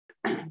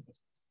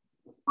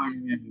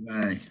Morning,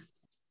 everybody.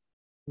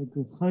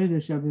 Good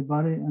Chodesh,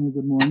 everybody, and a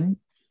good morning.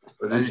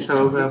 Chodesh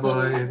Tov,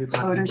 Rabbi,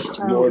 everybody.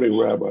 Good morning,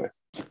 Rabbi.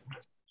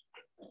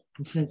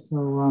 Okay,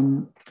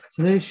 so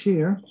today's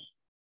shir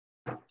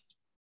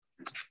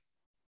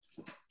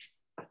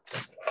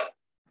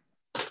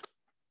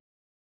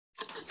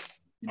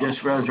You just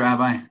froze,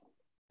 Rabbi.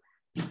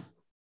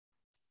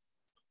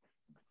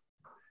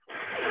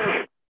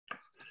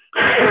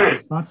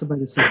 sponsored by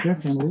the Sophia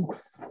family.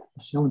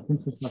 Michelle and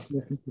Pinterest,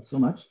 thank you so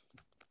much.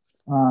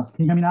 Can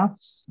you hear me now?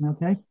 Am I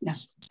okay? Yeah.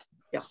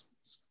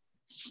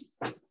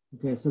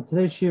 Okay, so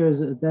today's shir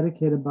is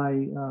dedicated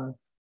by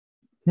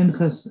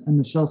Pinchas and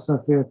Michelle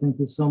Safir. Thank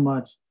you so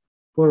much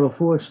for a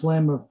full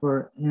shlemer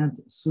for Aunt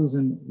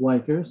Susan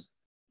Wikers,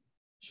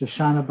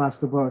 Shoshana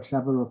Bastavar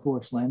Shabbat Rafur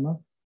Shlemer,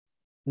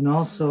 and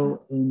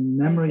also in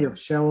memory of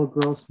Cheryl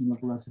Grossman of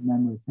blessed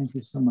memory. Thank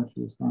you so much for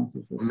your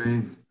sponsorship.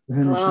 Amen.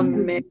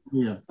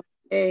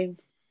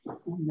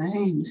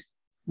 Amen.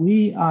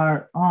 We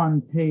are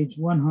on page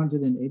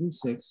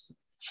 186.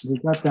 We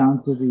got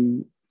down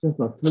to just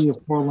about 3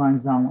 or 4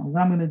 lines down.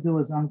 What I'm going to do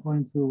is I'm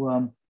going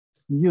to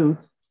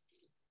mute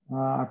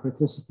our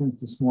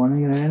participants this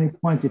morning. And at any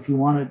point, if you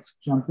want to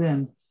jump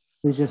in,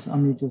 please just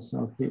unmute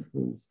yourself,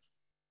 please.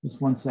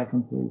 Just 1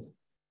 second, please.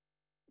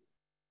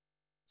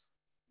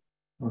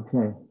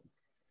 Okay.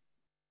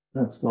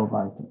 Let's go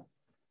back.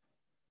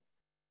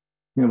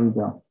 Here we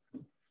go.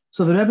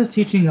 So the Rebbe is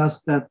teaching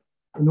us that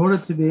in order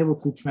to be able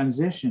to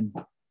transition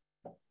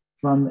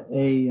from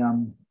a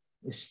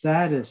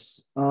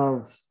status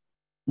of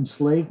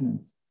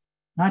enslavement,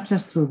 not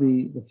just to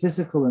the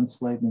physical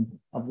enslavement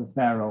of the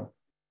Pharaoh,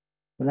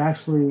 but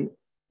actually,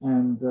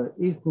 and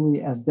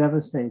equally as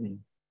devastating,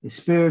 a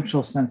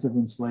spiritual sense of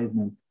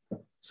enslavement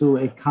to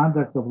a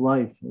conduct of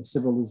life, a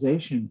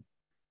civilization,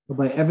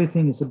 whereby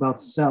everything is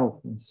about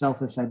self and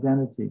selfish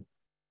identity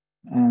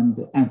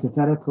and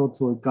antithetical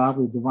to a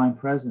godly divine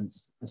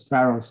presence. As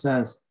Pharaoh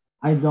says,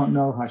 I don't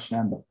know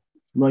Hashem,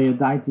 lo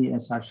yadaiti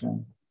es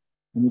Hashem.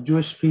 And the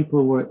Jewish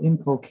people were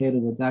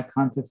inculcated with that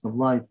context of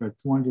life for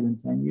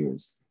 210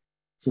 years.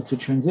 So to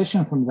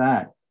transition from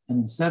that,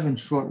 and in 7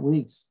 short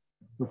weeks,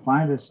 to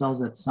find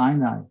ourselves at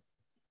Sinai,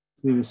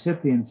 to be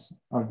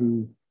recipients of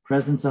the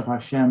presence of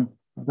Hashem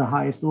of the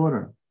highest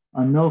order.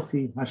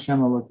 Anochi Hashem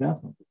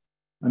Elokecha.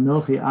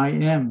 Anochi, I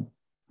am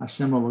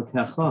Hashem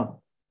Elokecha.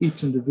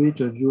 Each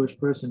individual Jewish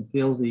person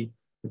feels the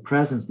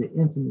presence, the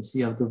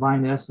intimacy of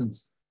divine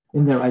essence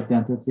in their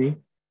identity.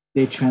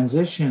 They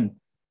transition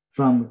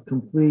from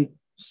complete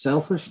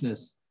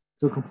selfishness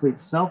to complete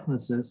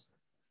selflessness.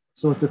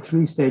 So it's a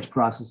 3-stage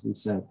process, we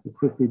said, to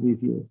quickly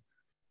review.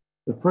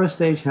 The first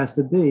stage has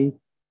to be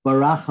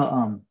Barach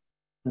Ha'am,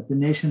 that the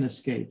nation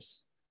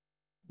escapes.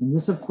 And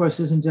this, of course,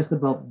 isn't just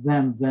about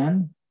them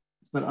then,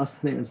 it's about us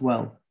today as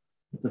well.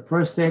 But the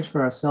first stage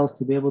for ourselves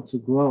to be able to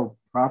grow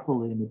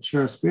properly and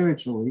mature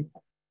spiritually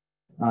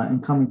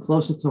and coming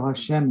closer to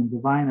Hashem and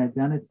divine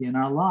identity in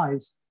our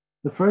lives,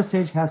 the first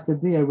stage has to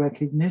be a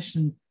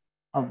recognition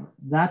of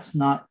that's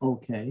not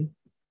okay,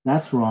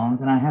 that's wrong,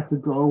 and I have to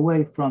go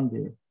away from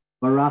there.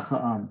 Barach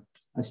Ha'am.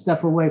 I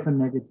step away from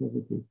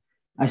negativity.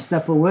 I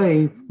step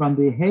away from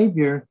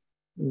behavior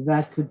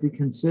that could be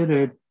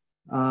considered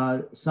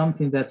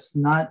something that's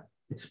not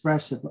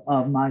expressive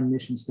of my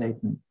mission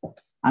statement.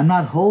 I'm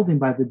not holding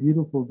by the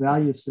beautiful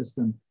value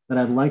system that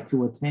I'd like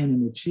to attain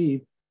and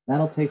achieve.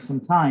 That'll take some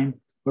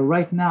time. But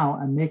right now,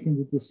 I'm making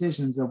the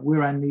decisions of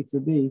where I need to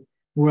be,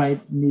 where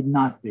I need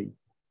not be.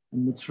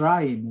 And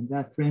Mitzrayim, in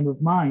that frame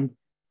of mind,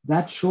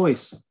 that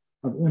choice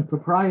of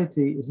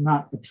impropriety is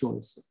not a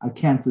choice. I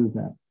can't do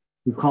that.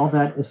 We call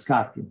that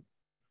escape.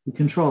 We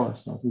control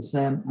ourselves. We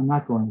say, I'm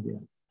not going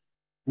there.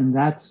 And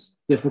that's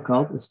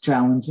difficult. It's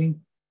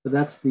challenging. But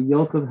that's the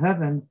yoke of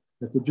heaven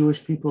that the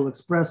Jewish people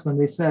expressed when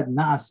they said,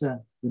 Na'aseh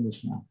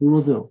v'nishma. We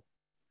will do.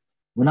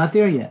 We're not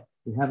there yet.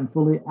 We haven't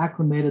fully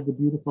acclimated the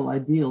beautiful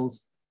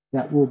ideals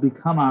that will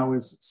become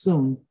ours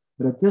soon.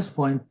 But at this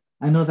point,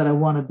 I know that I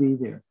want to be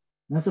there.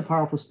 And that's a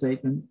powerful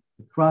statement.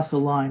 We cross a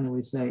line and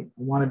we say, I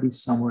want to be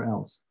somewhere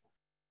else.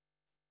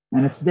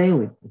 And it's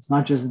daily. It's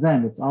not just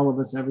them. It's all of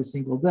us every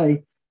single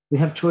day. We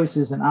have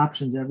choices and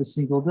options every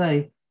single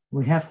day.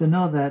 We have to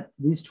know that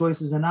these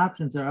choices and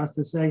options are us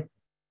to say,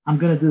 I'm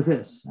going to do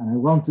this and I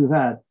won't do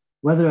that,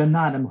 whether or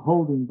not I'm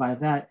holding by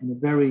that in a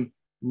very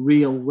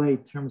real way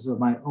in terms of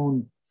my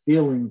own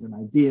feelings and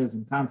ideas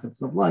and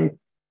concepts of life.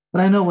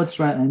 But I know what's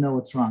right and I know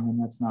what's wrong, and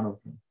that's not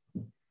okay.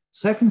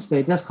 Second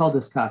stage, that's called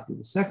iskafi.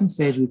 The second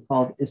stage we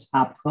called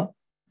ishapcha,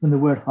 from the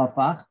word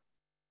hafach.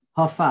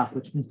 Hafach,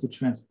 which means to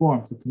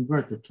transform, to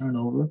convert, to turn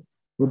over,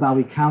 whereby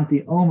we count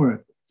the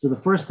Omer. So the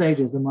first stage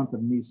is the month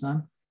of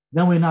Nisan.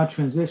 Then we now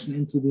transition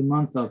into the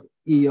month of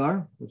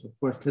Iyar, which of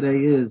course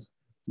today is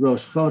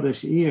Rosh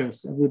Chodesh Iyar.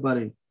 So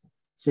everybody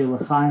say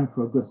l'chaim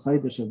for a good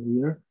Chodesh of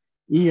Iyar.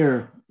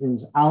 Iyar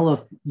is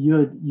Aleph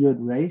Yud Yud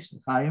Reish,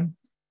 l'chaim,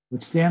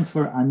 which stands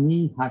for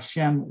Ani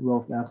Hashem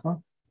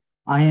Rofecha.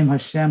 I am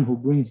Hashem who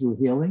brings you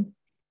healing.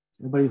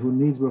 So everybody who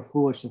needs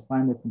refuah should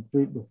find a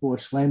complete refuah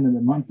shleim in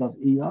the month of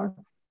Iyar.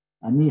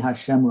 Ani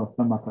Hashem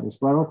Rofem HaKadosh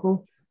Baruch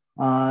Hu.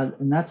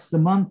 And that's the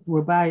month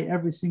whereby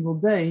every single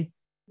day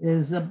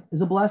is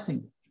a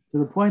blessing, to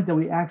the point that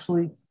we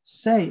actually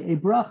say a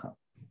bracha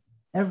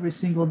every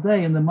single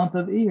day in the month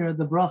of Iyar,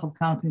 the bracha of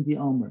counting the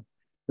Omer.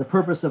 The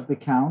purpose of the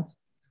count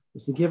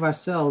is to give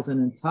ourselves an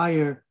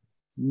entire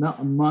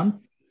month.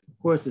 Of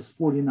course, it's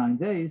 49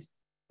 days,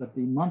 but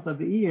the month of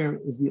Iyar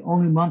is the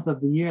only month of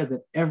the year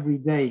that every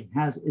day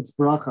has its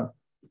bracha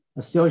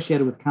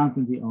associated with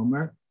counting the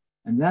Omer.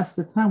 And that's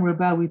the time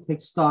whereby we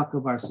take stock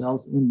of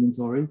ourselves,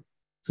 inventory,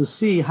 to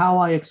see how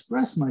I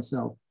express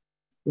myself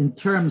in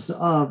terms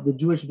of the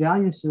Jewish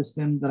value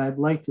system that I'd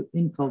like to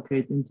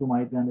inculcate into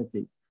my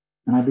identity.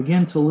 And I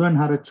begin to learn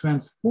how to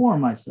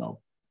transform myself.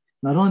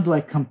 Not only do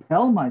I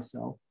compel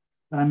myself,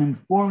 but I'm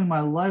informing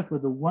my life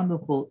with the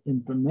wonderful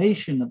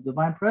information of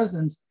divine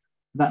presence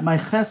that my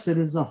chesed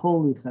is a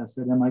holy chesed,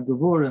 and my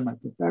gevurah and my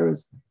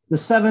tiferes, the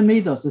seven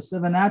midos, the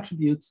seven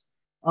attributes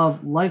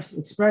of life's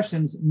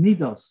expressions,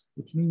 midos,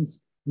 which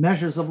means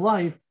measures of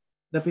life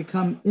that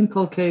become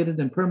inculcated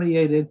and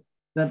permeated,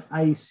 that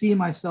I see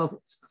myself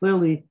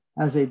clearly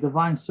as a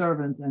divine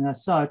servant, and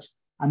as such,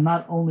 I'm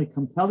not only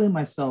compelling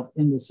myself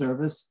in the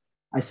service,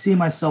 I see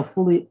myself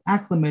fully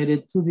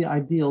acclimated to the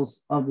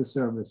ideals of the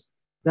service.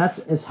 That's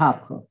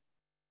eshapcha.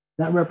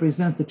 That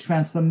represents the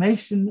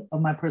transformation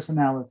of my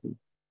personality.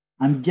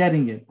 I'm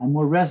getting it. I'm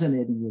more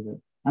resonating with it.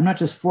 I'm not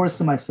just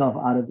forcing myself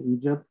out of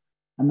Egypt.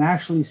 I'm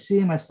actually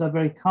seeing myself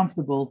very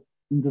comfortable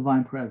in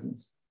divine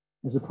presence.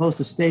 As opposed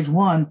to stage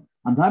one,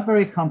 I'm not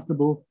very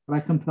comfortable, but I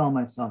compel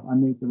myself. I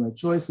make the right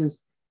choices.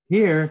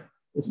 Here,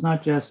 it's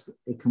not just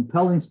a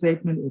compelling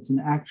statement, it's an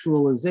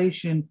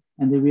actualization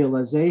and the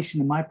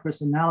realization of my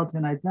personality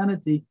and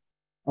identity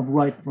of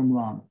right from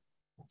wrong.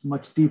 It's a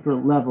much deeper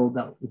level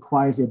that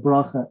requires a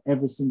bracha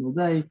every single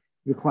day. It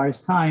requires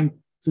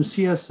time to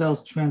see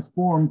ourselves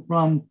transform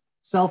from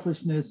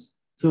selfishness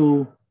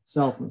to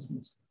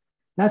selflessness.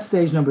 That's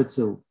stage number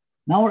 2.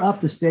 Now we're up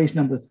to stage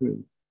number 3,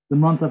 the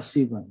month of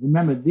Sivan.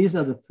 Remember, these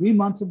are the 3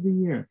 months of the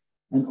year,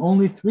 and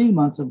only 3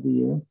 months of the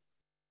year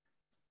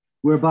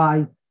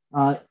whereby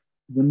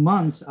the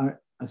months are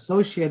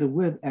associated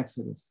with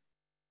Exodus.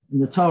 In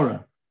the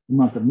Torah, the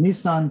month of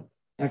Nisan,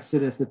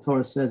 Exodus, the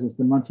Torah says, is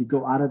the month you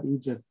go out of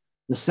Egypt.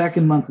 The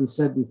second month, we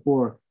said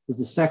before, is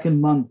the second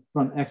month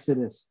from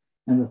Exodus.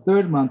 And the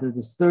third month is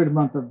the third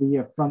month of the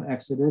year from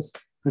Exodus,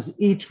 because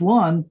each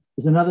one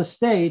is another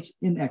stage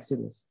in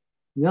Exodus.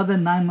 The other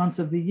 9 months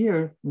of the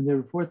year, when they're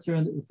referred to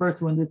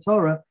in the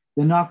Torah,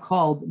 they're not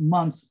called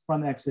months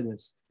from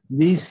Exodus.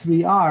 These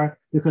 3 are,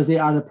 because they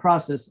are the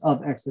process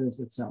of Exodus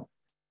itself.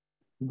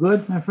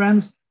 Good, my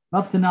friends?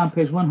 Up to now,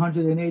 page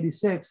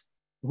 186,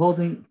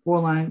 holding 4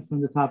 lines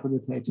from the top of the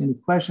page. Any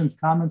questions,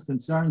 comments,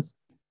 concerns?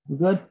 We're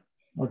good?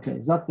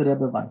 Okay, Zak the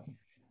Rebbe weiter.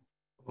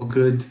 All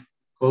good.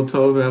 Kol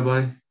tov,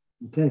 Rabbi.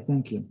 Okay,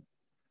 thank you.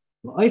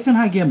 L'oifen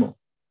hagimel,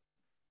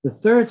 the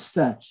third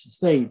step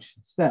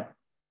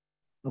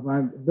of our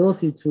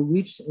ability to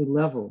reach a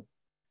level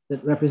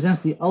that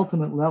represents the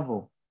ultimate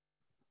level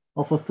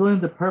of fulfilling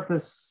the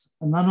purpose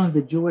of not only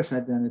the Jewish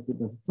identity,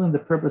 but fulfilling the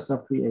purpose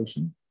of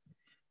creation.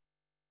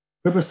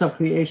 Purpose of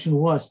creation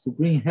was to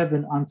bring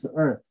heaven onto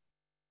earth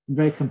in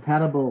very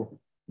compatible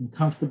and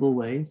comfortable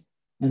ways,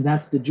 and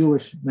that's the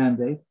Jewish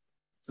mandate.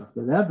 So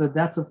for that,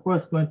 that's of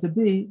course going to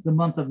be the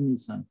month of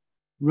Nisan.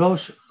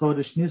 Rosh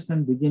Chodesh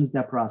Nisan begins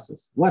that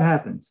process. What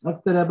happens? The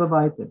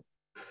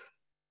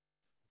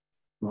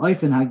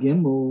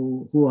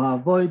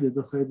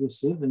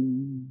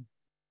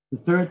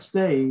third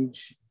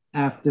stage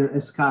after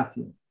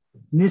Eskafia,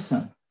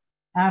 Nisan,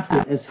 after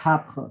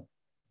Eshapcha,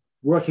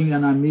 working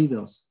on our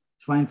midos,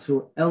 trying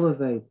to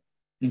elevate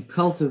and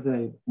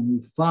cultivate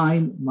and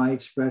refine my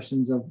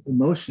expressions of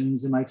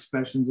emotions and my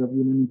expressions of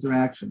human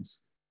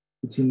interactions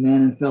between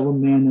man and fellow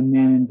man and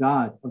man and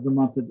God of the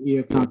month of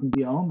Iyar, counting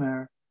the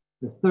Omer.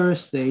 The third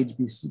stage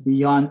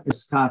beyond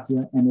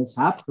Eskafia and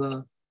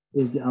Eshapcha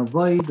is the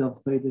Avoid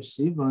of Chodesh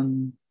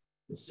Sivan,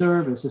 the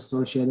service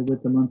associated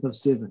with the month of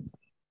Sivan.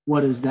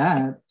 What is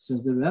that?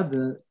 Says the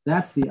Rebbe,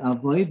 that's the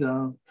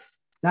Avodah,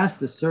 that's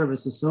the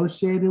service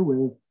associated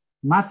with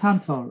Matan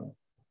Torah,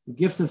 the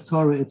gift of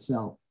Torah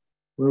itself.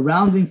 We're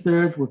rounding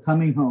third, we're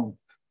coming home.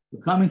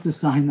 We're coming to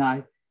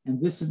Sinai, and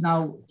this is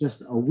now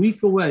just a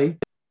week away,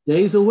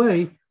 days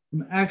away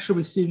from actually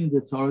receiving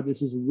the Torah.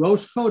 This is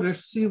Rosh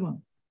Chodesh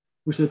Sivan,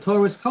 which the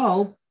Torah is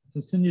called,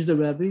 continues the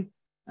Rebbe,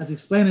 as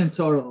explained in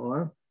Torah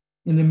or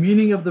in the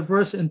meaning of the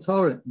verse in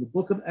Torah, in the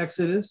book of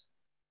Exodus,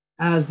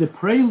 as the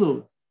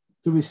prelude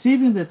to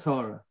receiving the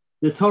Torah.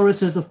 The Torah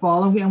says the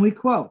following, and we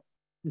quote,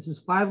 this is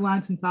 5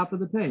 lines on top of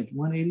the page,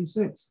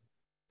 186.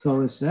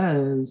 Torah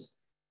says,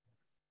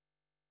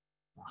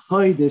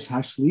 Chodesh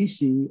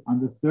Hashlishi, on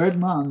the 3rd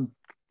month,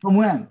 from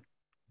when?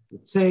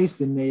 It says,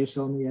 B'nei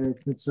Yisrael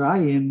Mi'eretz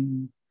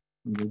Mitzrayim,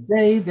 from the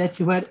day that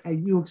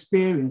you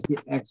experienced the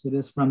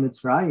Exodus from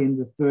Mitzrayim,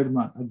 the 3rd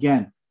month.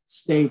 Again,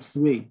 stage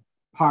 3,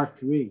 part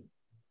 3,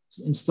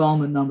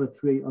 installment number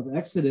 3 of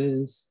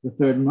Exodus, the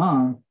 3rd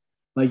month.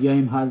 By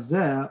Yom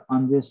Hazeh,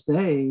 on this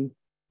day,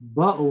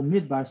 Ba'u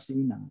Midbar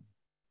Sinai.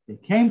 They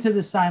came to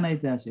the Sinai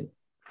desert,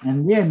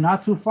 and there,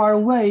 not too far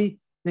away,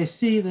 they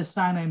see the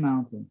Sinai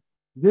mountain.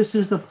 This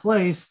is the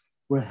place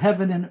where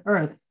heaven and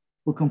earth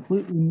will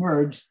completely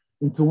merge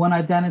into one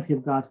identity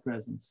of God's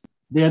presence.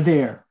 They're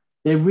there.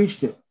 They've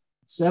reached it.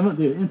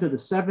 They're into the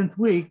 7th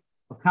week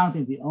of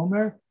counting the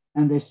Omer,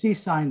 and they see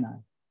Sinai.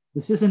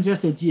 This isn't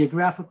just a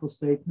geographical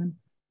statement,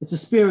 it's a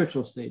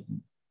spiritual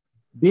statement.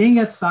 Being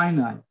at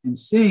Sinai and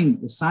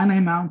seeing the Sinai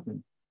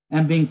mountain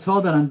and being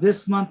told that on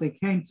this month they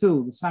came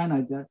to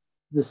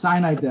the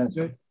Sinai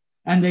desert,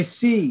 and they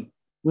see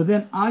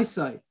within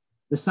eyesight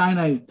the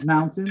Sinai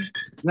mountain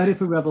ready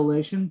for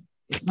revelation.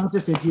 It's not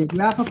just a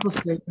geographical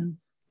statement,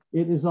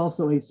 it is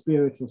also a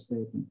spiritual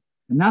statement.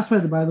 And that's why,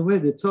 by the way,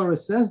 the Torah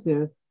says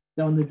there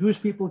that when the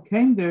Jewish people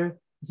came there,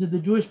 it said the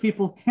Jewish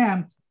people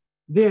camped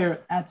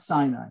there at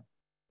Sinai.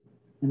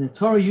 And the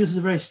Torah uses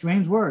a very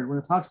strange word. When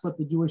it talks about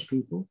the Jewish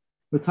people,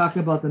 we're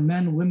talking about the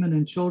men, women,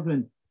 and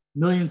children,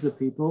 millions of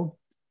people.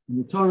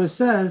 And the Torah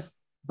says,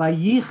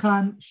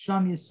 Vayichan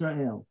Sham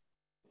Yisrael,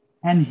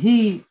 and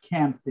he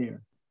camped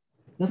there.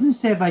 It doesn't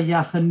say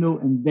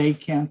Vayachanu and they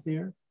camped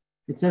there.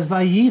 It says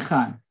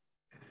Vayichan.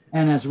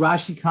 And as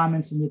Rashi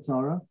comments in the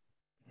Torah,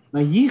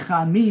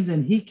 Vayichan means,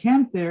 and he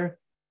camped there,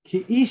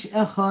 Ki'ish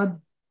echad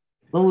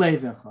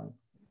b'lev echad,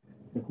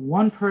 like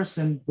one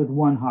person with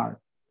one heart.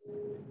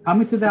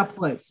 Coming to that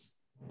place,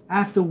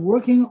 after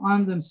working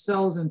on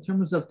themselves in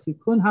terms of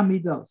tikkun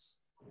hamidos,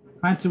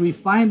 trying to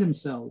refine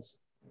themselves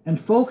and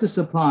focus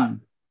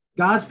upon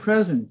God's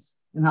presence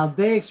and how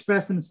they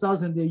express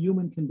themselves in their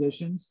human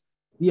conditions,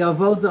 the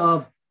avoda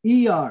of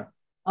Iyar,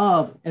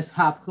 of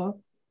Eshapcha,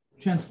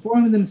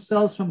 transforming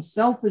themselves from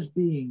selfish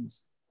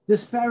beings,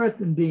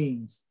 disparate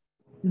beings,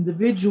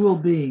 individual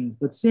beings,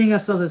 but seeing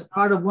ourselves as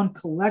part of one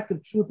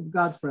collective truth of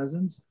God's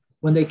presence.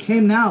 When they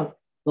came now,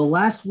 the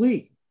last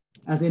week,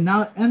 as they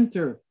now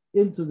enter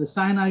into the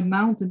Sinai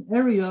mountain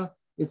area,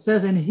 it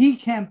says, and he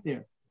camped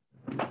there.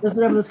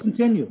 Let's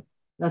continue.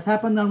 That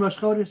happened on Rosh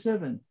Chodesh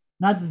 7.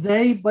 Not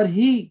they, but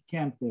he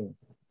camped there.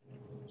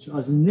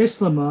 Because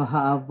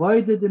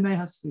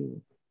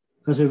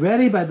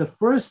already by the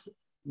first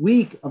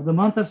week of the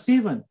month of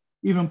Sivan,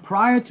 even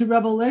prior to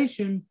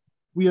Revelation,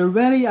 we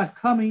already are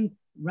coming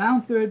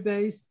round third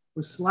base.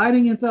 We're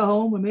sliding into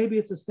home, or maybe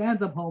it's a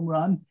stand-up home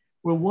run.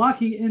 We're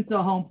walking into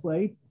home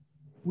plate.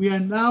 We are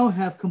now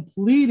have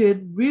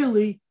completed,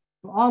 really,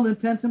 for all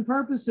intents and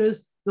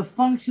purposes, the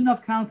function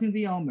of counting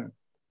the Omer.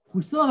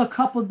 We still have a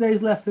couple of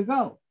days left to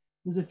go.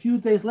 There's a few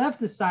days left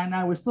to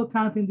Sinai. We're still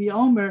counting the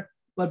Omer,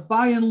 but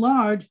by and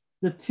large,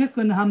 the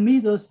Tikkun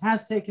Hamidos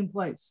has taken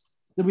place.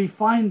 The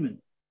refinement,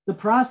 the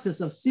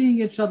process of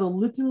seeing each other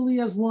literally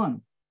as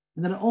one.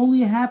 And that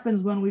only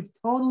happens when we've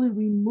totally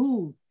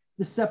removed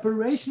the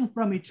separation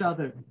from each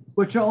other,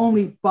 which are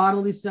only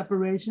bodily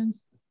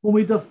separations. When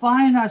we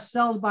define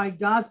ourselves by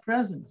God's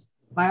presence,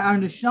 by our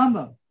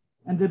neshama,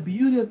 and the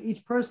beauty of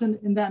each person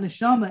in that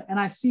neshama, and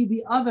I see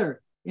the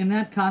other in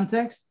that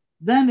context,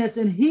 then it's,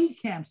 and he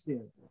camps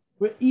there.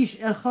 We're ish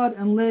echad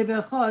and lev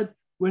echad.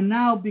 We're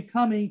now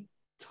becoming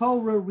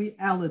Torah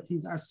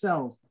realities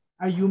ourselves.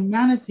 Our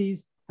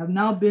humanities have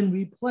now been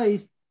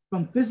replaced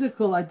from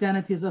physical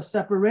identities of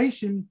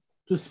separation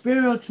to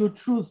spiritual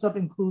truths of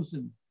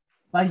inclusion.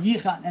 By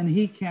Yichan, and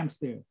he camps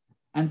there.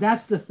 And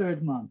that's the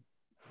 3rd month.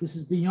 This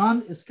is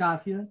beyond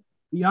Iskafia,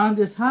 beyond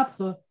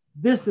Ishapcha.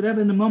 This, the Rebbe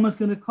in the moment is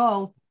going to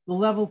call the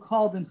level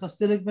called in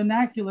Hasidic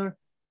vernacular.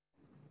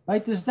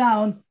 Write this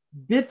down,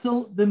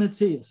 Bittul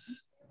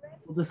b'Metzias.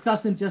 We'll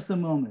discuss in just a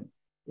moment.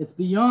 It's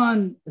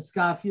beyond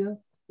Iskafia.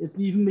 It's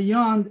even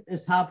beyond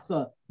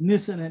Ishapcha,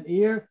 Nisan, and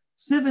Iyar.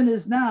 Sivan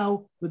is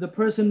now where the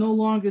person no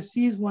longer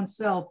sees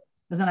oneself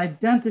as an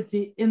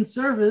identity in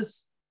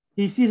service.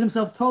 He sees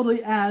himself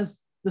totally as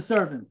the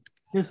servant.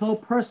 His whole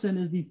person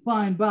is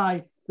defined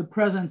by the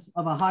presence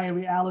of a higher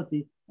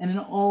reality. And in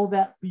all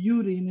that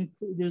beauty, and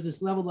there's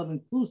this level of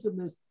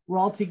inclusiveness. We're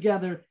all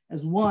together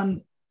as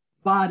one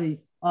body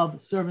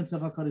of servants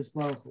of HaKadosh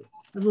Baruch Hu.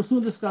 And we'll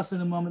soon discuss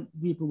in a moment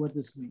deeper what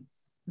this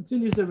means.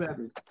 Continues the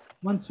Rebbe.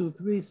 1, 2,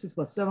 3, 6,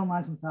 about 7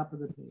 lines on top of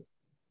the page.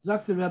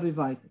 Zok the Rebbe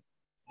weiter.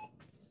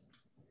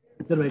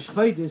 The Rosh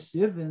Chodesh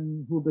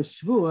Sivan hu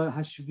b'shvua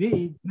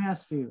hashvi'id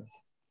me'asfira.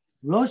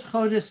 Rosh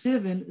Chodesh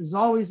Sivan is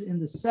always in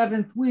the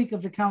 7th week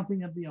of the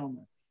counting of the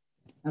Omer.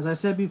 As I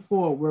said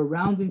before, we're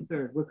rounding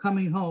third. We're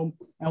coming home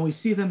and we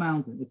see the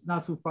mountain. It's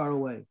not too far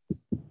away.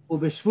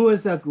 Ubeshvu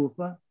is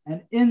Zagufa,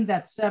 and in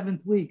that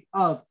 7th week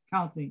of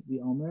counting the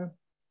Omer,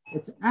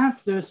 it's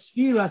after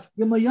Sfiras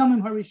Gimel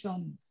Yomim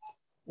Harishonim.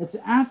 It's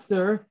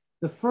after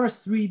the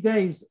first 3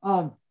 days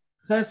of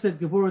Chesed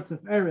Gevurah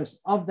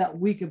Tiferes of that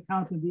week of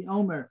counting the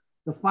Omer,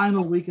 the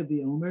final week of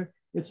the Omer.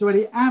 It's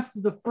already after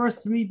the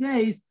first 3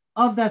 days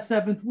of that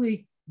 7th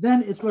week.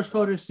 Then it's Rosh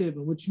Chodesh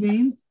Sivan, which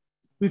means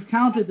we've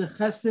counted the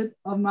Chesed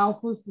of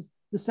Malchus,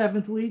 the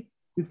 7th week.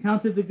 We've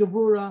counted the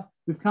Gevurah.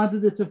 We've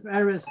counted the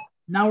Tiferes.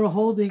 Now we're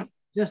holding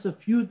just a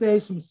few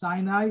days from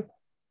Sinai.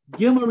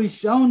 Gimel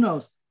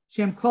Rishonos,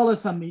 Shem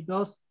Kolos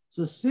Hamidos.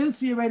 So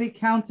since we already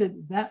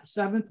counted that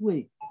 7th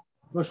week,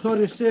 Rosh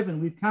Chodesh Sivan,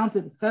 we've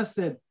counted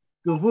Chesed,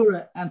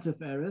 Gevurah, and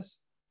Tiferes,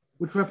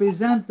 which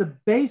represent the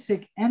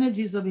basic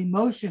energies of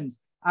emotions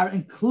are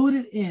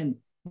included in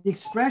the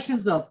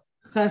expressions of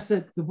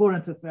chesed, gevurah,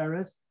 and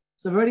tiferes.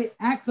 So I've already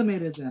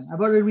acclimated them.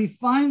 I've already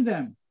refined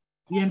them.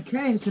 The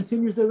MK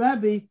continues the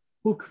Rebbe,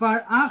 who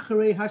kvar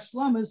acharei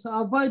hashlamis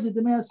avoided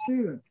the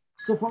me'asfira.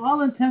 So for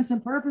all intents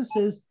and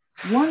purposes,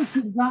 once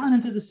you've gotten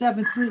into the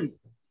 7th week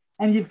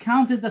and you've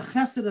counted the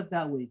chesed of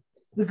that week,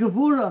 the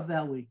gevurah of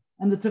that week,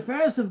 and the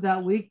tiferes of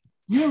that week,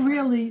 you're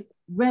really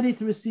ready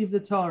to receive the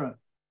Torah.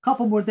 A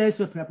couple more days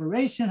for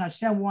preparation.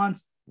 Hashem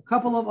wants a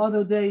couple of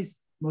other days.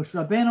 Moshe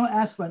Rabbeinu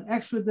asked for an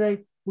extra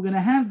day. We're going to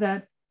have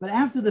that. But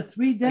after the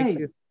 3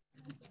 days,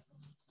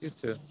 you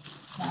too.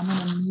 I'm going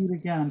to mute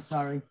again. I'm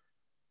sorry.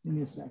 Give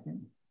me a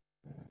second.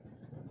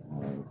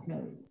 Okay.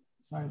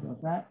 Sorry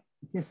about that.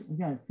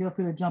 Again, feel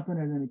free to jump in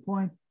at any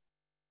point.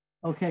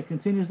 Okay,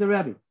 continues the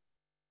Rebbe.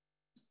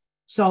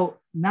 So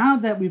now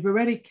that we've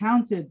already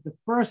counted the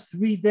first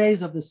 3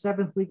 days of the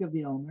 7th week of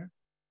the Omer,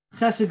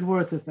 Chesed,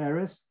 Gevurah,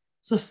 Tiferes,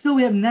 so still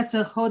we have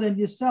Netzach, Chod, and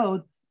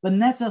Yesod, but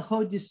Netzach,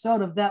 Chod,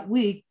 Yesod of that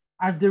week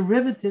are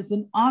derivatives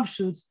and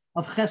offshoots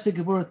of Chesed,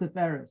 Gevurah,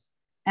 Tiferes.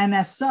 And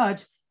as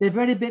such, they've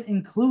already been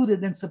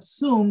included and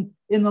subsumed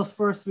in those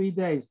first 3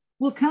 days.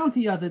 We'll count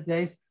the other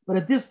days, but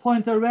at this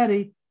point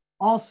already,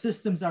 all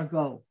systems are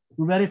go.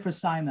 We're ready for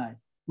Sinai.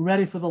 We're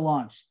ready for the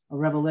launch of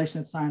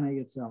Revelation at Sinai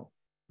itself.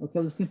 Okay,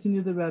 let's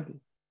continue the Rebbe.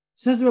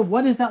 Says there,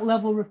 what does that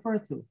level refer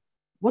to?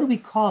 What do we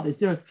call it? Is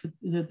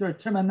there a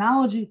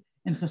terminology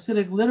in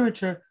Hasidic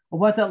literature of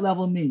what that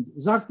level means?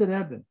 Zak the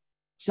Rebbe.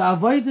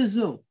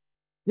 Sha'avodazu,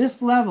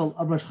 this level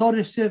of Rosh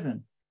Chodesh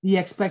Sivan, the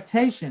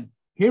expectation,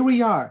 here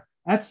we are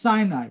at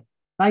Sinai,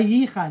 by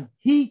Yichan,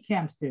 he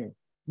camps there.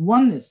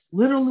 Oneness,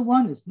 literal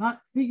oneness,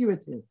 not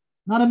figurative,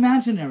 not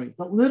imaginary,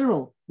 but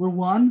literal. We're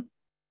one.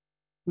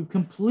 We've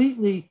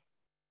completely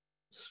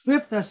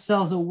stripped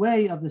ourselves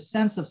away of the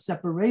sense of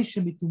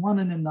separation between one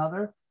and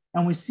another,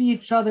 and we see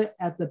each other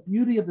at the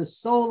beauty of the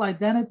soul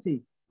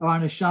identity of our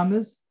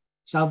neshamas.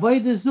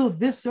 Shalvaydazu,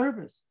 this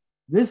service,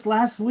 this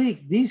last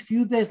week, these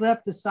few days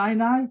left to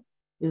Sinai,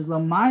 is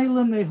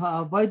lamayla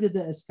meha de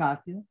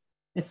eskatia.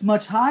 It's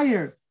much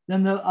higher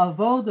than the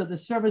avoda, the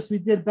service we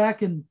did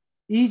back in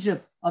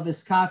Egypt of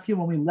Iskakia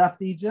when we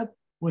left Egypt,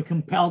 when we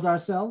compelled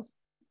ourselves.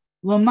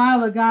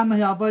 Lamayla gam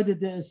meha avoda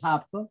de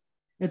ishapta.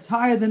 It's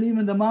higher than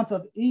even the month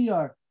of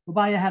Iyar,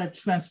 whereby I had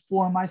to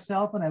transform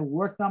myself and I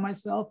worked on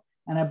myself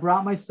and I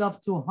brought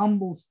myself to a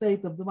humble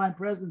state of divine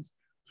presence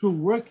through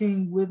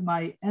working with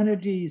my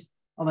energies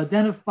of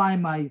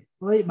identifying my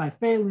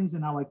failings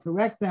and how I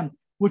correct them,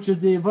 which is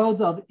the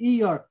avoda of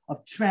Iyar,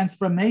 of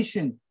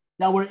transformation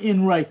that we're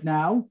in right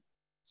now.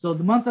 So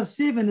the month of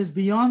Sivan is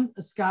beyond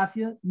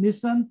Iskafia,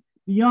 Nisan,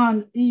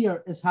 beyond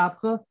Iyar is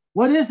Hapcha.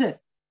 What is it?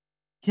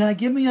 Can I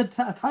give me a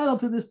title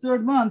to this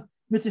 3rd month?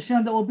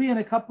 Mitzvah that will be in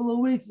a couple of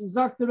weeks.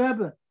 Zak the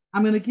Rebbe.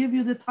 I'm going to give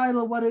you the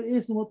title of what it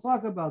is, and we'll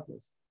talk about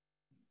this.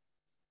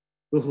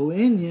 It's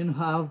an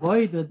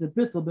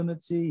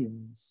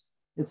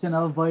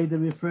avodah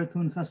referred to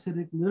in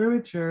Hasidic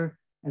literature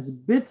as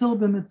bittul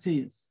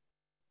b'metzias,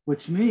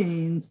 which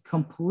means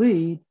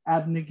complete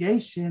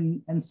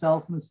abnegation and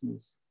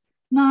selflessness.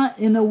 Not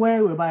in a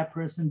way whereby a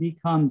person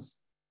becomes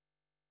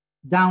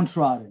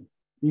downtrodden,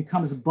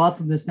 becomes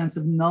but in the sense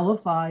of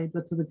nullified,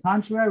 but to the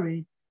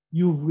contrary,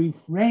 you've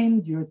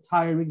reframed your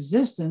entire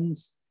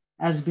existence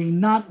as being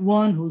not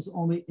one who's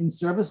only in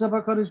service of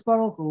HaKadosh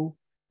Baruch Hu,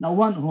 not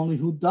one only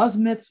who does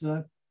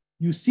mitzvah.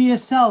 You see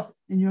yourself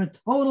in your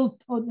total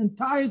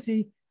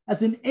entirety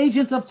as an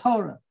agent of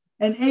Torah,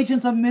 an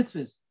agent of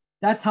mitzvahs.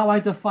 That's how I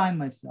define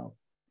myself.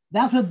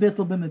 That's what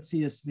bittul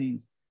b'metzias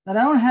means. That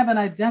I don't have an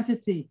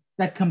identity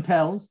that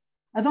compels.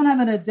 I don't have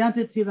an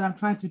identity that I'm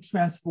trying to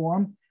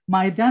transform.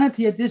 My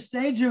identity at this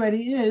stage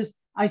already is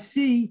I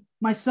see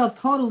myself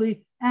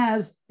totally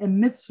as a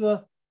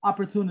mitzvah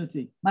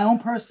opportunity, my own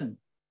person.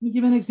 Let me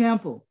give you an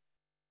example.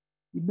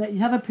 You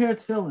have a pair of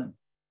tefillin.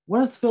 What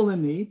does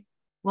tefillin need?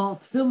 Well,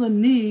 tefillin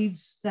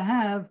needs to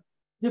have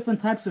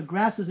different types of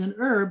grasses and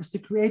herbs to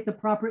create the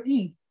proper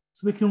ink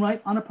so we can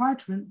write on a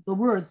parchment the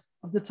words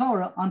of the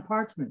Torah on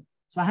parchment.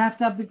 So I have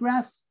to have the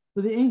grass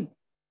for the ink.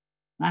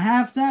 I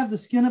have to have the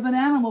skin of an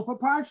animal for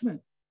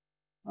parchment.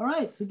 All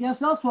right, so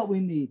guess else what we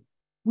need?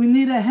 We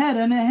need a head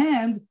and a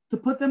hand to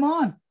put them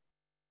on.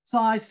 So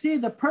I see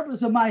the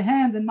purpose of my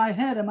hand and my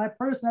head and my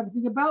person,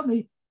 everything about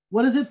me.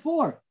 What is it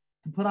for?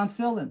 To put on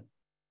tefillin.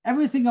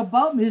 Everything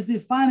about me is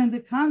defining the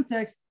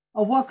context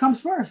of what comes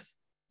first.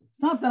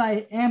 It's not that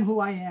I am who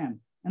I am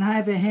and I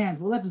have a hand.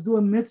 Well, let's do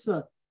a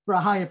mitzvah for a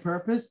higher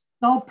purpose.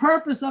 The whole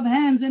purpose of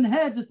hands and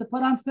heads is to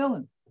put on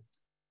tefillin.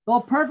 The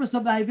whole purpose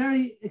of my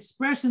very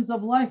expressions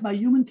of life, my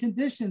human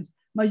conditions,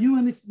 my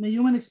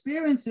human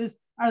experiences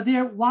are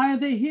there. Why are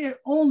they here?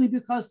 Only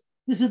because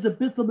this is the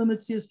bittul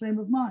b'metzias frame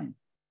of mind.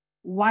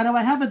 Why do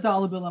I have a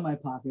dollar bill in my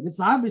pocket? It's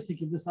obvious to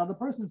give this other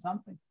person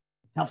something,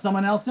 help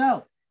someone else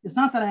out. It's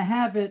not that I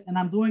have it and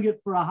I'm doing it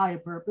for a higher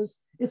purpose.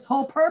 Its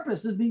whole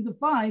purpose is being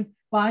defined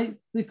by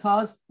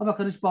because of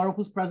HaKadosh Baruch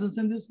Hu's presence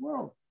in this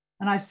world.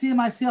 And I see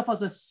myself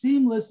as a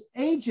seamless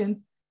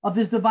agent of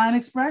this divine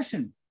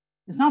expression.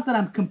 It's not that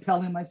I'm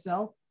compelling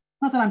myself,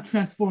 not that I'm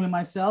transforming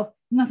myself,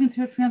 nothing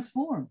to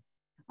transform.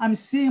 I'm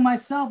seeing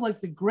myself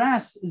like the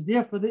grass is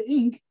there for the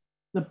ink,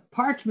 the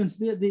parchments,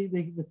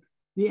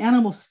 the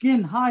animal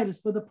skin hide is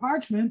for the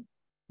parchment.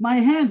 My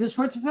hand is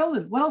for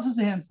tefillin. What else is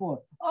the hand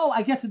for? Oh,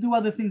 I get to do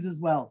other things as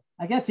well.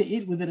 I get to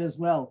eat with it as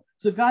well.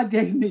 So God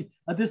gave me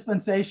a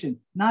dispensation.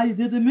 Now you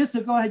did the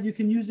mitzvah. Go ahead. You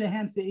can use your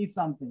hands to eat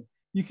something.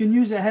 You can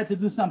use your head to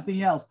do something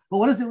else. But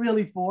what is it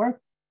really for?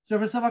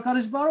 Service of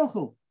HaKadosh Baruch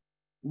Hu.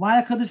 Why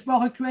HaKadosh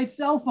Baruch Hu creates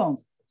cell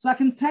phones? So I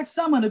can text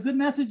someone a good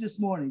message this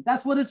morning.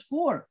 That's what it's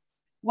for.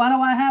 Why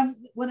do I have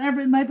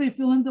whatever it might be,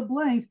 fill in the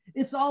blanks?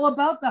 It's all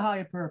about the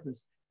higher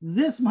purpose.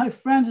 This, my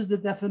friends, is the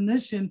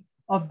definition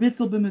of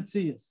bittul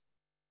b'metzias.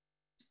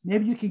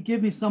 Maybe you can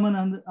give me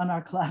someone on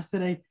our class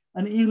today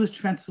an English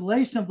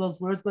translation of those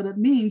words, but it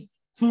means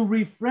to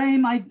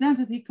reframe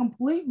identity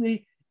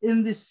completely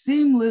in the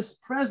seamless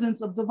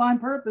presence of divine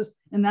purpose.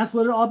 And that's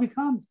what it all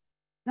becomes.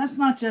 That's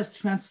not just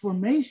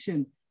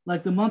transformation,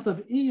 like the month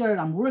of Iyar,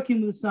 I'm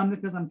working with something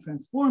because I'm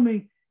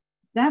transforming.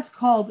 That's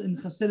called in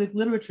Hasidic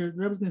literature,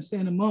 the Rebbe is going to say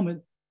in a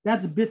moment,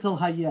 that's bittul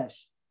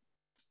hayesh.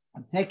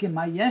 I'm taking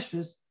my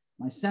yeshus,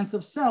 my sense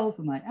of self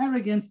and my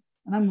arrogance,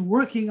 and I'm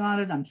working on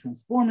it, I'm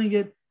transforming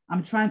it,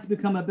 I'm trying to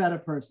become a better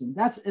person.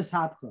 That's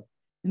ishapcha.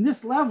 In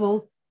this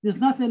level, there's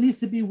nothing that needs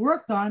to be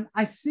worked on.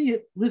 I see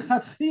it,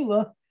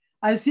 lichatchila,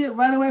 I see it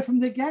right away from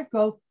the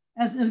get-go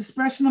as an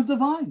expression of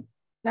divine.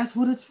 That's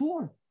what it's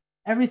for.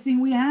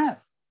 Everything we have.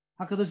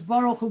 HaKadosh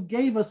Baruch Hu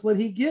gave us what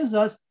he gives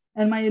us,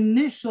 and my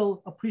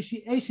initial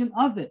appreciation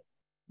of it,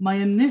 my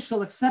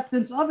initial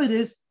acceptance of it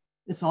is,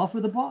 it's all for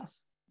the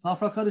boss. It's all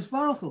for HaKadosh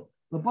Baruch Hu.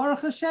 But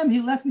Baruch Hashem,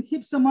 he lets me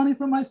keep some money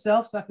for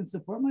myself so I can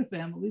support my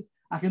families.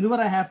 I can do what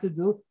I have to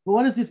do. But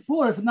what is it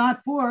for if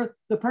not for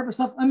the purpose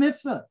of a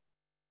mitzvah?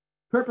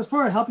 Purpose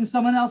for it, helping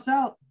someone else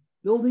out,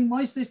 building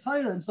Moisés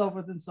Torah, and so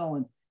forth and so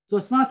on. So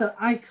it's not that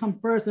I come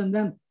first and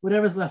then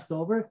whatever's left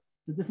over.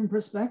 It's a different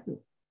perspective.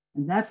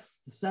 And that's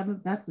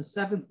the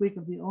seventh week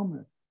of the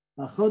Omer.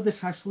 Chodesh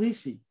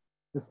Hashlishi,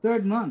 the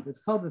third month. It's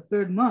called the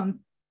third month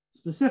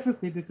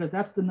specifically because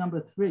that's the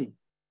number 3.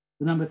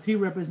 The number 3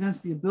 represents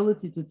the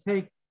ability to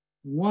take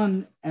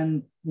 1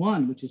 and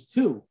 1, which is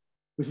 2,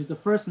 which is the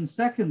first and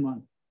second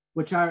month,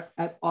 which are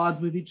at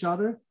odds with each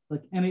other.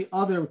 Like any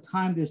other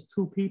time there's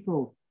 2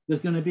 people,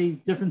 there's going to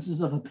be differences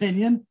of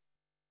opinion.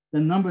 The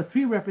number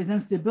 3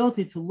 represents the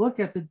ability to look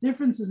at the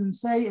differences and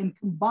say, and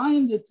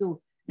combine the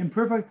two in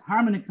perfect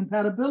harmony and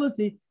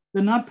compatibility.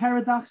 They're not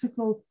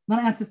paradoxical,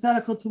 not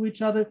antithetical to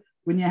each other.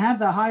 When you have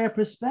the higher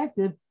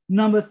perspective,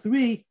 number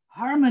 3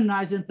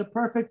 harmonize into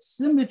perfect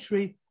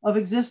symmetry of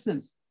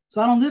existence.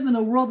 So I don't live in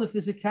a world of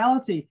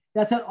physicality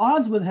that's at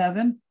odds with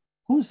heaven.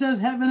 Who says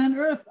heaven and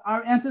earth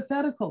are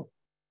antithetical?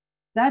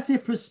 That's a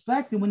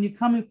perspective when you're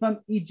coming from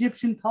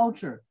Egyptian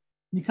culture.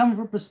 You're coming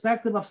from a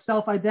perspective of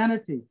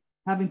self-identity,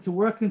 having to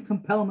work and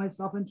compel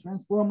myself and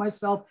transform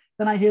myself.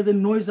 Then I hear the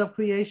noise of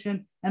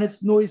creation and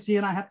it's noisy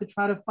and I have to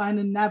try to find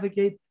and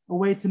navigate a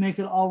way to make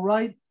it all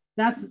right.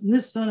 That's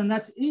Nissan and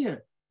that's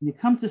Iyar. When you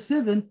come to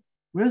Sivan,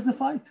 where's the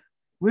fight?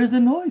 Where's the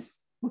noise?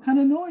 What kind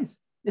of noise?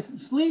 It's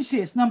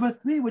Shlishi, it's number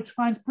 3, which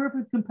finds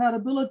perfect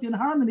compatibility and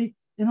harmony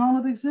in all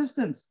of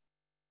existence.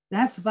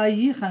 That's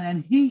Vayichan,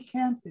 and he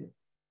camped there.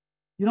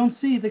 You don't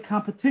see the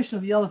competition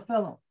of the other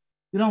fellow.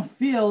 You don't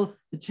feel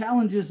the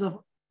challenges of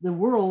the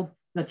world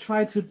that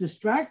try to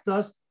distract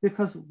us,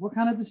 because what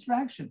kind of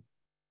distraction?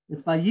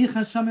 It's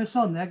Vayichan Sham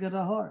Yeshol Neged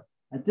Ahar.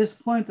 At this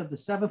point of the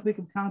 7th week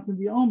of counting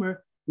the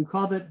Omer, we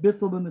call that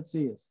Bittul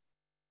B'Metzias.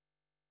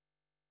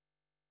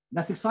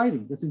 That's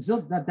exciting.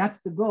 That's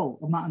the goal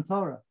of Matan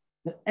Torah,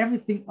 that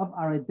everything of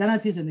our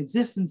identities and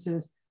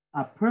existences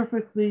are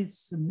perfectly,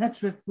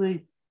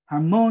 symmetrically,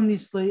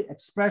 harmoniously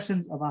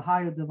expressions of a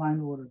higher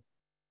divine order.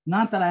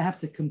 Not that I have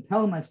to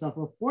compel myself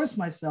or force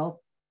myself.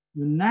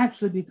 You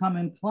naturally become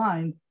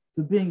inclined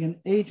to being an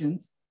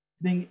agent,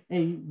 being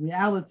a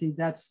reality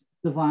that's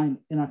divine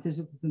in our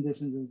physical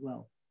conditions as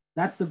well.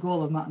 That's the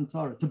goal of Matan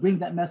Torah, to bring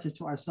that message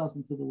to ourselves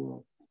and to the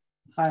world.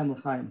 L'chaim,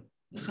 l'chaim.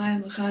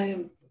 L'chaim,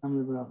 l'chaim.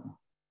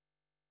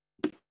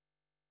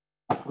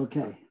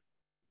 Okay.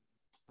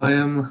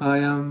 Chaim,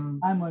 Chaim.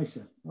 I'm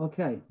Moshe.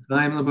 Okay.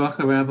 Chaim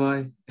Lebracha,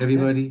 Rabbi,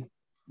 everybody.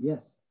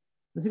 Yes.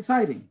 It's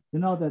exciting to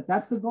know that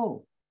that's the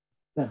goal,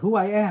 that who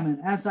I am, and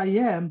as I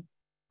am,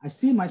 I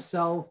see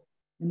myself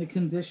in the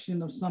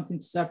condition of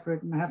something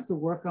separate, and I have to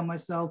work on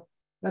myself.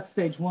 That's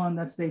stage 1,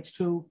 that's stage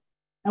 2.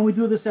 And we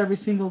do this every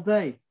single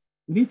day.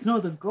 We need to know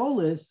the goal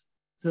is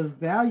to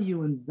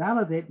value and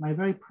validate my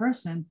very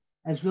person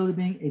as really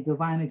being a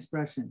divine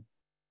expression.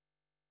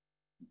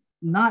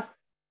 Not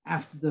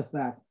after the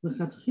fact.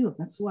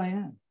 That's who I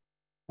am.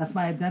 That's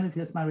my identity,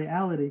 that's my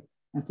reality.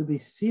 And to be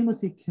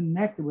seamlessly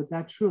connected with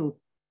that truth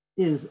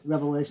is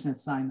revelation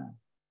at Sinai.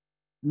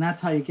 And that's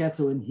how you get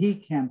to, and he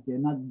camped there,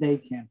 not they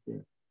camped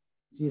there.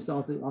 So it's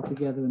all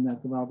together in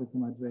that Gavaldik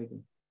Madrega.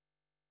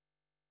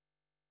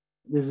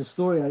 There's a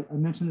story, I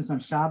mentioned this on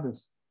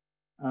Shabbos,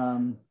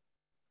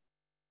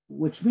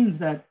 which means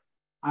that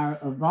our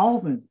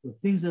involvement with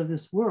things of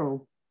this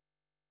world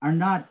are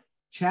not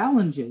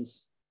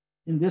challenges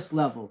in this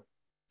level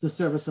to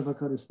service of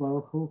HaKadosh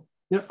Baruch Hu.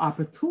 They're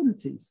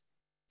opportunities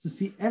to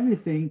see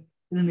everything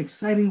in an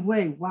exciting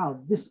way. Wow,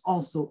 this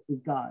also is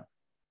God.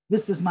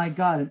 This is my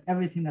God and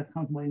everything that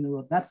comes my in the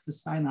world. That's the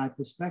Sinai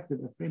perspective,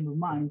 the frame of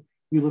mind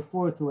we look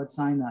forward to at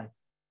Sinai.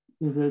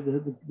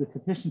 The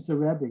Kapishnitzar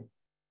Rebbe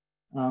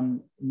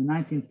in the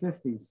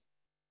 1950s.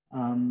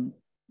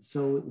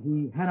 So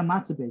he had a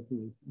matzah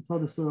bakery. I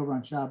told the story over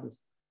on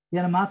Shabbos. He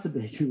had a matzah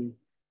bakery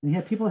and he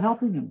had people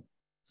helping him.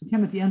 So he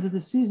came at the end of the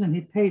season,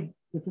 he paid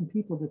different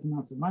people different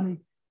amounts of money.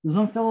 There's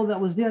one fellow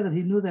that was there that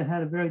he knew that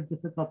had a very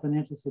difficult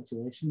financial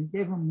situation. He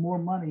gave him more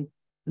money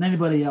than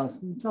anybody else.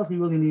 He felt he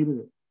really needed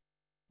it.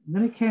 And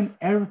then it came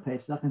Erev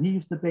Pesach, and he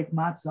used to bake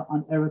matzah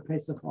on Erev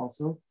Pesach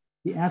also.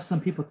 He asked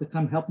some people to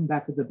come help him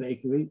back at the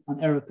bakery on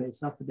Erev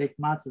Pesach to bake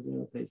matzahs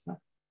Erev Pesach.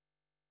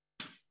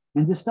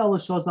 And this fellow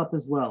shows up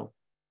as well.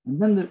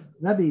 And then the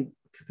Rebbe,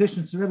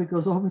 Kapishnitzar Rebbe,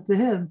 goes over to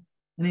him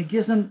and he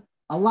gives him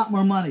a lot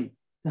more money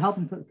to help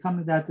him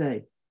come that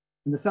day.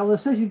 And the fellow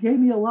says, you gave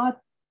me a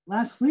lot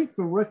last week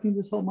for working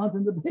this whole month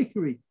in the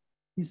bakery.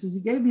 He says,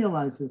 you gave me a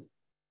lot.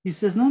 He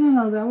says,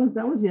 no,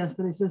 that was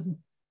yesterday.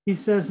 He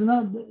says,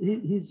 no,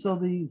 so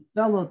the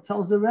fellow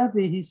tells the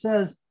Rebbe, he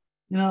says,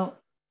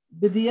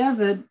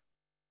 b'di'evid,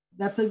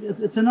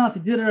 it's enough.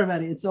 You did it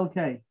already. It's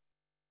okay.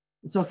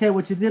 It's okay.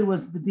 What you did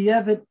was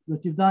b'di'evid,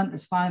 what you've done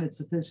is fine. It's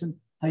sufficient.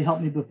 How you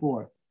helped me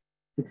before.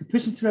 The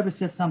Kapishnitzar Rebbe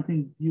said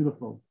something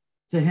beautiful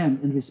to him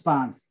in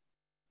response.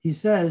 He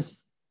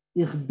says,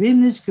 Ich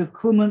bin nicht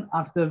gekommen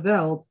auf der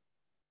Welt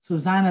zu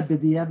seiner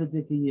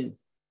b'di'evid Yid.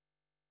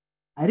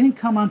 I didn't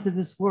come onto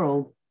this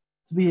world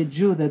to be a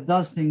Jew that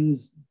does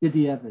things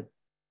b'di'evid,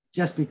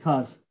 just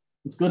because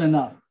it's good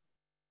enough.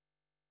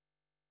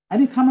 I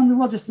didn't come on the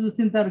world just to do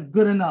things that are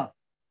good enough.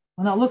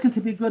 We're not looking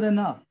to be good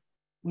enough.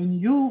 When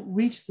you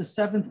reach the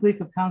 7th week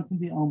of counting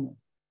the Omer,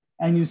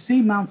 and you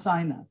see Mount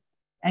Sinai,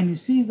 and you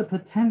see the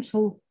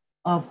potential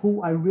of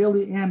who I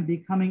really am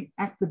becoming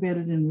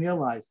activated and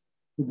realized,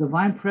 the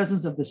divine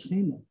presence of the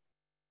Shekhinah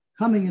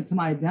coming into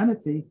my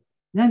identity,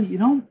 then you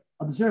don't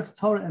observe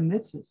Torah and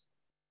mitzvahs.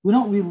 We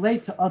don't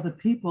relate to other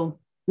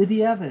people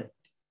b'di'evid.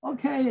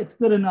 Okay, it's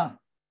good enough.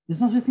 There's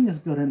no such thing as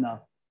good enough.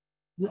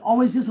 There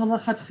always is a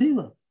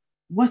lechatchila.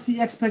 What's the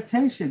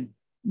expectation?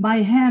 My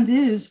hand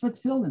is for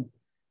tefillin.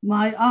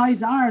 My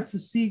eyes are to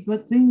see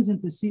good things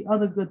and to see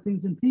other good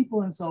things in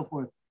people and so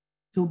forth.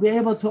 To be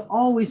able to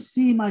always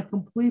see my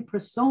complete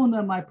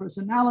persona, my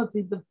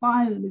personality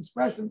defined in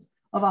expressions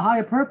of a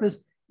higher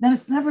purpose, then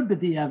it's never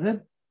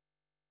b'di'evid.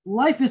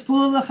 Life is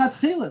full of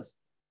lechatchilas.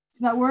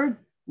 See that word?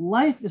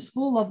 Life is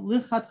full of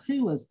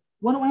lechatchilas.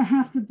 What do I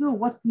have to do?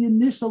 What's the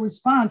initial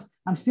response?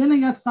 I'm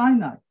standing at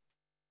Sinai.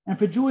 And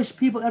for Jewish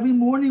people, every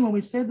morning when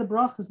we say the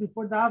brachas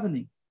before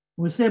davening,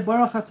 when we say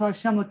Baruch Atah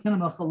Hashem Elokeinu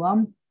melech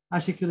haolam,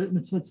 asher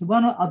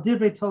mitzvah al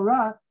divrei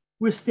Torah,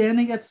 we're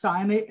standing at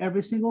Sinai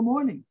every single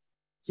morning.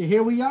 So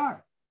here we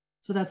are.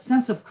 So that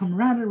sense of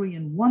camaraderie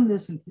and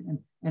oneness and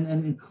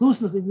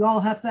inclusiveness that we all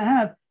have to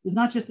have is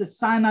not just a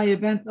Sinai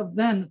event of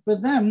them, for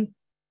them,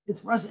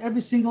 it's for us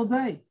every single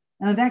day.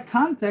 And in that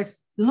context,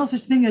 there's no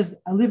such thing as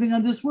living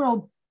on this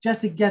world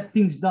just to get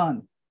things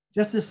done.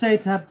 Just to say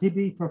to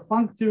be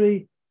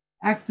perfunctory,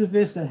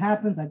 activist, that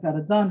happens, I got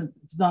it done,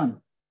 it's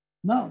done.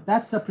 No,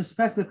 that's a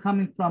perspective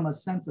coming from a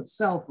sense of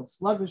self, of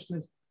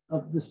sluggishness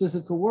of this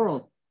physical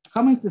world.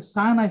 Coming to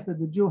Sinai for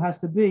the Jew has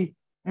to be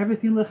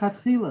everything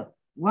lechatchila.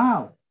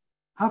 Wow,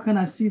 how can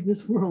I see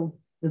this world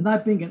as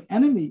not being an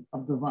enemy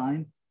of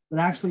divine, but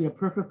actually a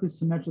perfectly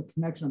symmetrical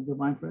connection of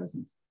divine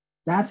presence?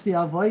 That's the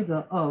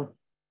avodah of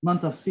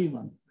month of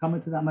Sivan,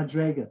 coming to that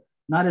madrega.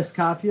 Not as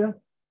kafia,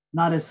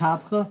 not as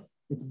hapcha,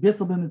 it's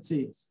bittul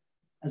b'metzias.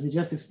 As we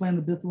just explained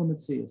the bittul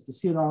b'metzias, to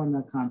see it all in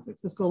that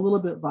context. Let's go a little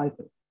bit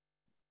weiter.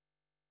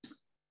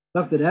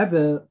 Dr.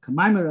 Rebbe,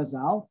 Kamaymer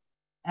Razal,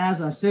 as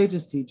our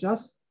sages teach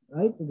us,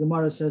 right? The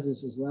Gemara says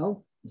this as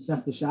well.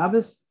 Masechta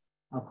Shabbos,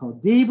 I'll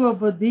call diba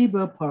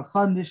b'diba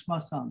parcha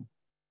nishmasam.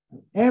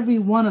 Every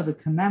one of the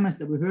commandments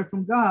that we heard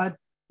from God,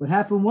 what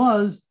happened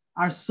was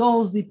our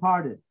souls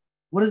departed.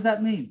 What does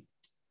that mean?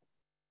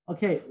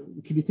 Okay,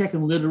 it can be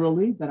taken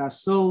literally that our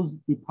souls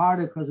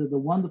departed because of the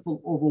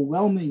wonderful,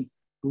 overwhelming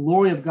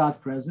glory of God's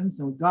presence,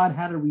 and God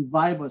had to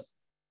revive us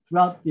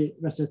throughout the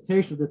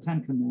recitation of the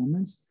 10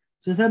 Commandments.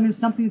 So that means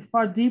something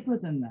far deeper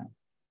than that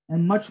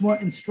and much more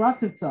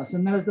instructive to us.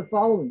 And that is the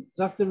following,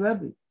 Dr.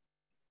 Rebbe.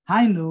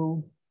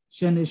 Hainu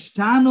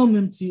shenishtanu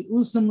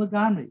mimtziusam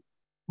legamri.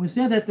 When we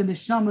say that the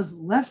neshamas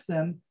left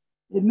them,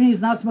 it means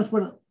not so much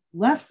what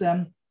left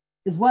them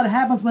is what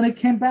happens when it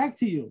came back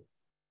to you.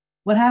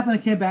 What happened when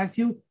it came back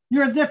to you?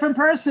 You're a different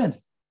person.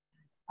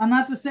 I'm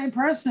not the same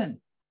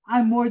person.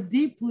 I'm more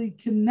deeply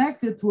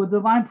connected to a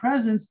divine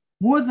presence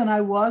more than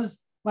I was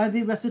by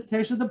the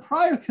recitation of the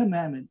prior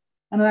commandment.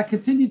 And as I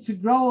continue to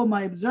grow in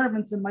my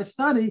observance and my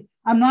study,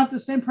 I'm not the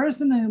same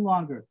person any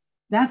longer.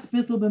 That's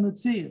bittul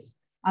b'metzias.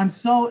 I'm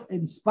so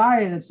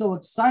inspired and so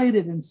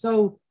excited and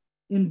so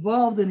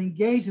involved and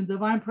engaged in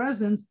divine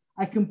presence,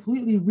 I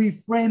completely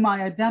reframe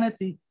my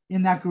identity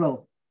in that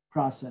growth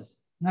process.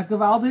 Not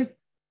gavaldik,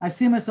 I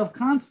see myself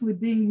constantly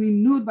being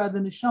renewed by the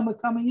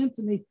neshama coming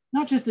into me,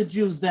 not just the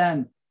Jews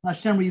then,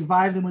 Hashem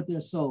revived them with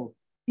their soul,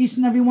 each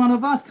and every one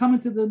of us coming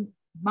to the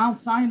Mount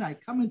Sinai,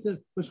 coming to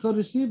Rosh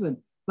Chodesh Sivan,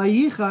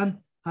 Vayichan,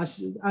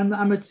 and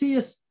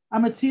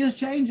Ametzias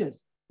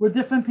changes. We're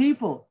different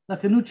people,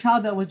 like a new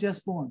child that was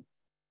just born.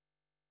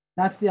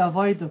 That's the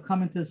avoid of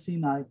coming to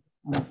Sinai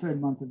on the third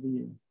month of the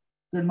year,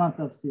 third month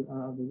of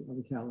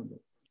the calendar.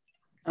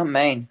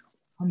 Amen.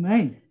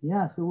 Amen.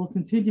 Yeah, so we'll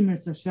continue,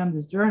 Mr. Hashem,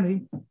 this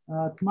journey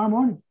tomorrow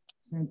morning,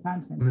 same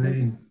time, same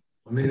place.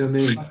 Amen.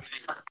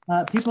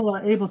 Amen. People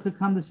are able to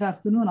come this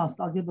afternoon.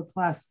 I'll give a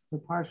class for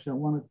Parsha,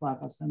 1 o'clock.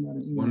 I'll send that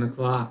an email. 1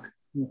 o'clock.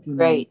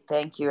 Great.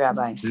 Thank you,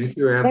 Rabbi. Thank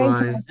you,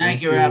 Rabbi.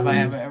 Thank you, Rabbi.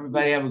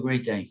 Everybody have a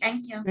great day.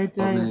 Thank you. Great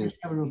day. Amen.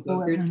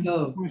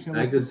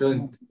 Thank you,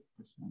 son.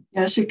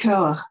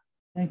 Yashikoa.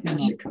 Thank you.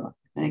 Yashikoa.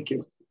 Thank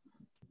you.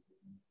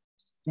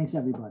 Thanks,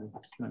 everybody.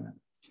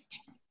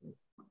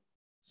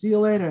 See you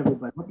later,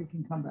 everybody. Hope you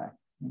can come back.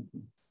 Thank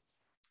you.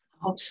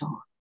 Hope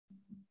so.